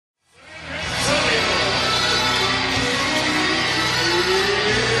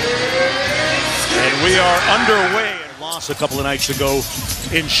are underway. Lost a couple of nights ago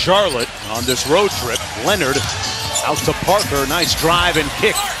in Charlotte on this road trip. Leonard out to Parker. Nice drive and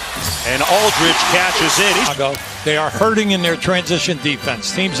kick. And Aldridge catches in. They are hurting in their transition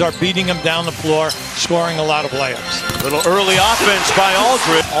defense. Teams are beating them down the floor, scoring a lot of layups. Little early offense by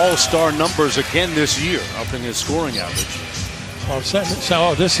Aldridge. All-star numbers again this year, upping his scoring average.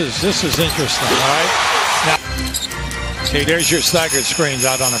 So this is interesting, all right? Now, okay, there's your staggered screens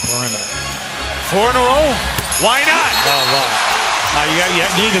out on the perimeter. 4 in a row. Why not? Oh, wow.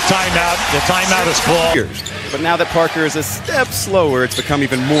 You need a timeout. The timeout is called. But now that Parker is a step slower, it's become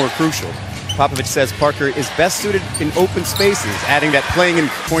even more crucial. Popovich says Parker is best suited in open spaces, adding that playing in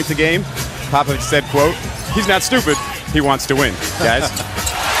points a game. Popovich said, quote, "He's not stupid, he wants to win," guys.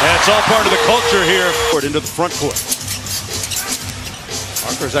 Yeah, it's all part of the culture here. Into the front court.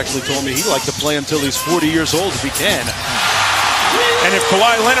 Parker's actually told me he'd like to play until he's 40 years old if he can. And if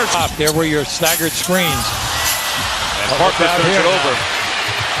Kawhi Leonard's up, there were your staggered screens. And Parker turns it over.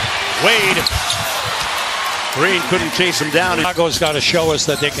 Wade. Green couldn't chase him down. Chicago's got to show us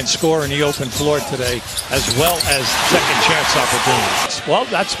that they can score in the open floor today, as well as second chance opportunities. Well,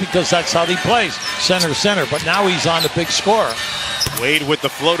 that's because that's how he plays, center. But now he's on the big scorer. Wade with the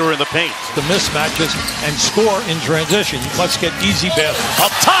floater in the paint. The mismatches and score in transition. You must get easy baskets.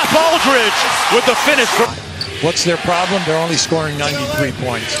 Up top, Aldridge with the finish. What's their problem? They're only scoring 93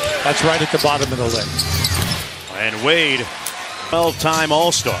 points. That's right at the bottom of the list. And Wade, 12-time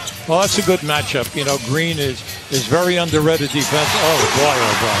All-Star. Well, that's a good matchup. You know, Green is very underrated defense. Oh, boy.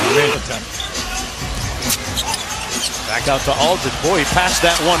 Great attempt. Back out to Aldridge. Boy, he passed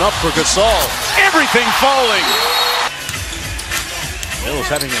that one up for Gasol. Everything falling. Mills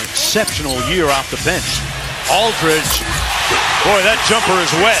having an exceptional year off the bench. Aldridge. Boy, that jumper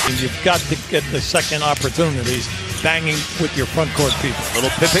is wet. You've got to get the second opportunities banging with your front court people.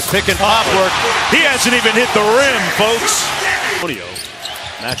 Little pick and pop work. He hasn't even hit the rim, folks.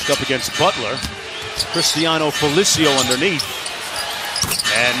 Matched up against Butler. Cristiano Felicio underneath.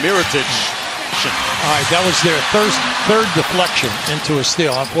 And Mirotic. All right, that was their third deflection into a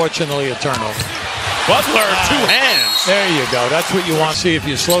steal. Unfortunately, a turnover. Butler, 2 hands. There you go. That's what you want to see. If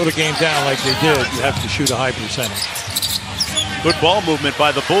you slow the game down like they did, you have to shoot a high percentage. Good ball movement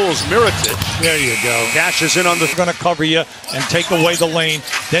by the Bulls. Mirotic. There you go. Cashes in on the... They're going to cover you and take away the lane.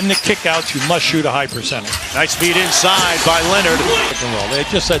 Then the kickouts, you must shoot a high percentage. Nice feed inside by Leonard. They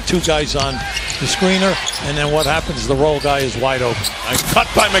just had 2 guys on the screener, and then what happens? The roll guy is wide open. Nice cut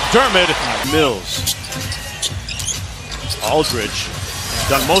by McDermott. Mills. Aldridge.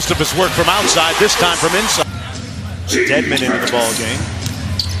 Done most of his work from outside, this time from inside. Deadman into the ball game.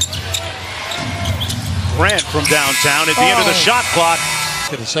 Grant from downtown at the end of the shot clock.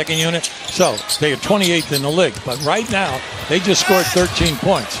 To the second unit. So they are 28th in the league, but right now they just scored 13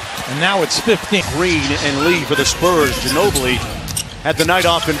 points, and now it's 15. Green and Lee for the Spurs. Ginobili had the night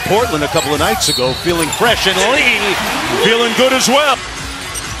off in Portland a couple of nights ago, feeling fresh, and Lee feeling good as well.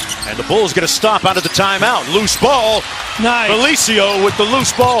 And the Bulls get a stop out of the timeout. Loose ball. Nice. Felicio with the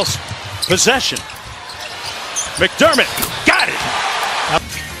loose balls possession. McDermott got it.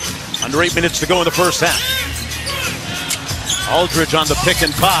 Under 8 minutes to go in the first half. Aldridge on the pick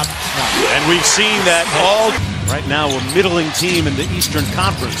and pop. And we've seen that right now a middling team in the Eastern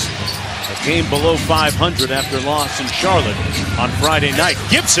Conference. A game below 500 after loss in Charlotte on Friday night.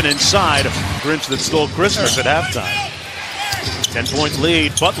 Gibson inside. Grinch that stole Christmas at halftime. 10-point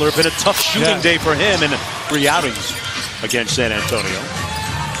lead. Butler, been a tough shooting day for him in 3 outings against San Antonio.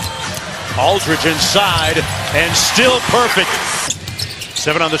 Aldridge inside and still perfect.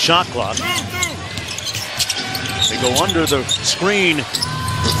 7 on the shot clock. They go under the screen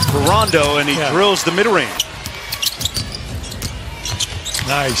for Rondo, and he drills the mid-range.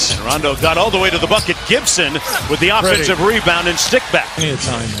 Nice. And Rondo got all the way to the bucket. Gibson with the offensive rebound and stick back. Plenty of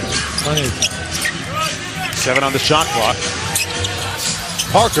time there. Plenty of time. 7 on the shot clock.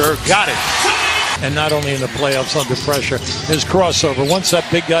 Parker got it. And not only in the playoffs under pressure, his crossover. Once that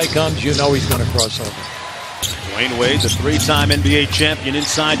big guy comes, you know he's going to cross over. Dwayne Wade, the 3-time NBA champion,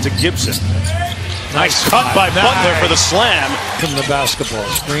 inside to Gibson. Nice cut by Butler for the slam. From the basketball,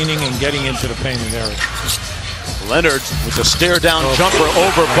 screening and getting into the painted area. Leonard with the stare-down jumper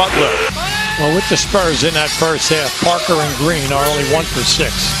over Butler. Well, with the Spurs in that first half, Parker and Green are only 1 for 6.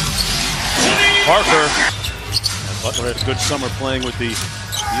 Parker. Butler had a good summer playing with the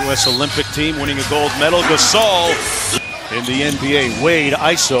U.S. Olympic team, winning a gold medal. Gasol in the NBA. Wade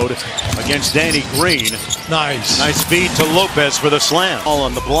ISO'd against Danny Green. Nice. Nice feed to Lopez for the slam. All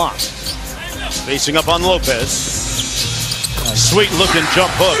on the block. Facing up on Lopez. Sweet looking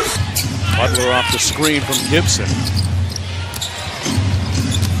jump hook. Butler off the screen from Gibson.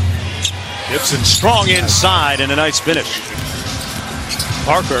 Gibson strong inside and a nice finish.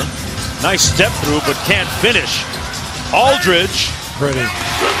 Parker, nice step through but can't finish. Aldridge. Pretty.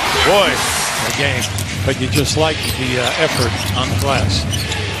 Boy. The game. But you just like the effort on the glass.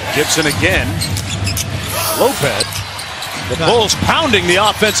 Gibson again. Lopez. The Bulls pounding the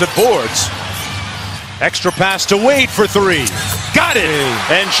offensive boards. Extra pass to Wade for three. Got it.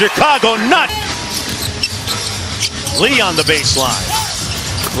 And Chicago not. Lee on the baseline.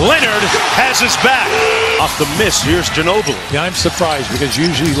 Leonard has his back. Off the miss, here's Ginobili. Yeah, I'm surprised because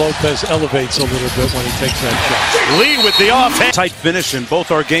usually Lopez elevates a little bit when he takes that shot. Lee with the offhand. Tight finish in both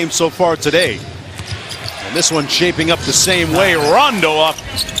our games so far today. And this one shaping up the same way. Rondo up.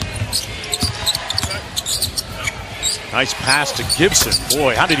 Nice pass to Gibson.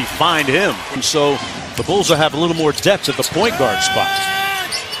 Boy, how did he find him? And so the Bulls will have a little more depth at the point guard spot.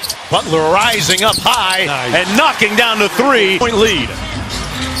 Butler rising up high and knocking down the 3-point lead.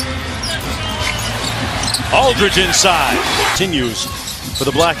 Aldridge inside. Continues for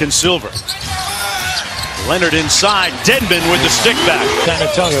the black and silver. Leonard inside. Dedmon with the stick back. San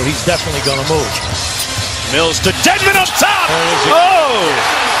Antonio, he's definitely going to move. Mills to Dedmon up top. Oh!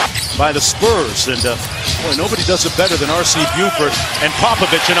 By the Spurs. And boy, nobody does it better than R.C. Buford and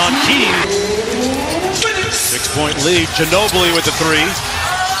Popovich and on Keene. 6-point lead. Ginobili with the three.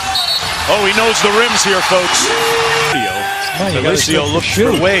 Oh, he knows the rims here, folks. Felicio looks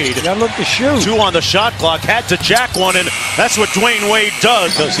for Wade. You gotta look to shoot. 2 on the shot clock. Had to jack one, and that's what Dwayne Wade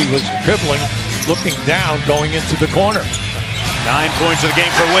does. Because he was dribbling, looking down, going into the corner. 9 points of the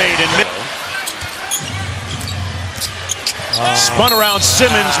game for Wade. And spun around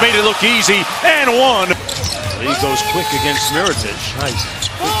Simmons, made it look easy, and one. He goes quick against Mirotic. Nice.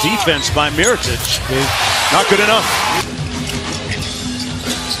 Good defense by Mirotic. Not good enough.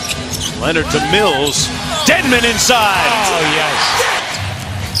 Leonard to Mills. Dedmon inside. Oh, yes.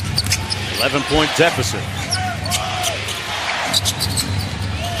 11-point deficit.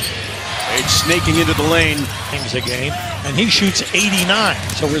 Wade snaking into the lane. Games a game, and he shoots 89.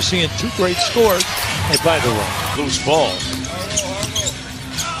 So we're seeing 2 great scores. Hey, by the way, loose ball.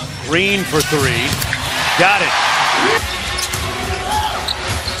 Green for 3. Got it.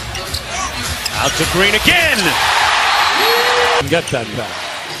 Out to Green again. Get that back.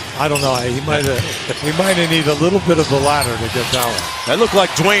 I don't know. He might have needed a little bit of the ladder to get that one. That looked like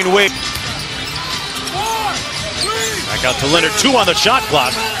Dwayne Wade. Back out to Leonard. 2 on the shot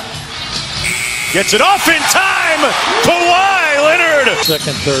clock. Gets it off in time. Kawhi Leonard.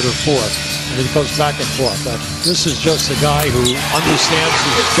 Second, third, or fourth. And it goes back and forth. This is just a guy who understands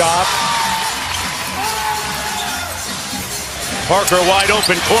his job. Parker wide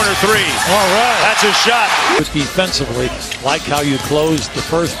open, corner 3. All right. That's his shot. Defensively, like how you closed the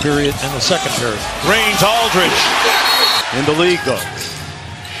first period and the second period. Reigns, Aldridge. In the league, though.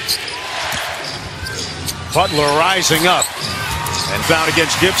 Butler rising up and found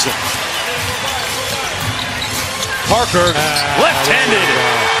against Gibson. Parker, left-handed.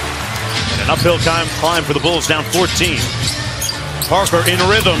 And an uphill climb for the Bulls, down 14. Parker in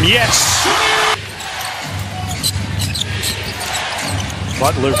rhythm, yes.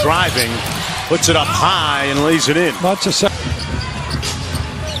 Butler driving, puts it up high and lays it in. Not to say.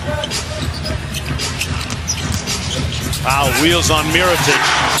 Foul, wheels on Mirotic.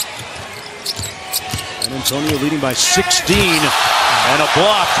 San Antonio leading by 16 and a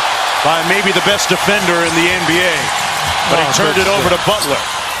block by maybe the best defender in the NBA. But he turned it over to Butler.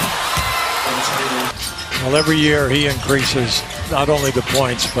 Well, every year he increases not only the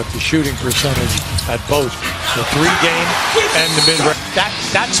points, but the shooting percentage at both the 3-game and the mid-range.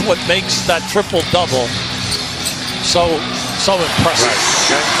 That's what makes that triple-double so impressive.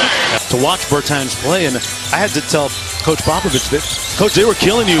 Right. To watch Bertans play, and I had to tell Coach Popovich that, Coach, they were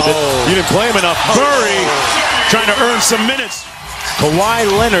killing you, that you didn't play him enough. Murray trying to earn some minutes. Kawhi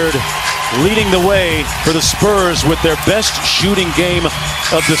Leonard leading the way for the Spurs with their best shooting game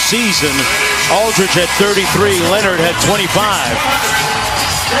of the season. Aldridge had 33, Leonard had 25.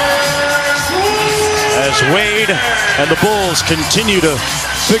 As Wade and the Bulls continue to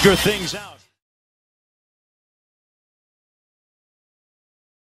figure things out.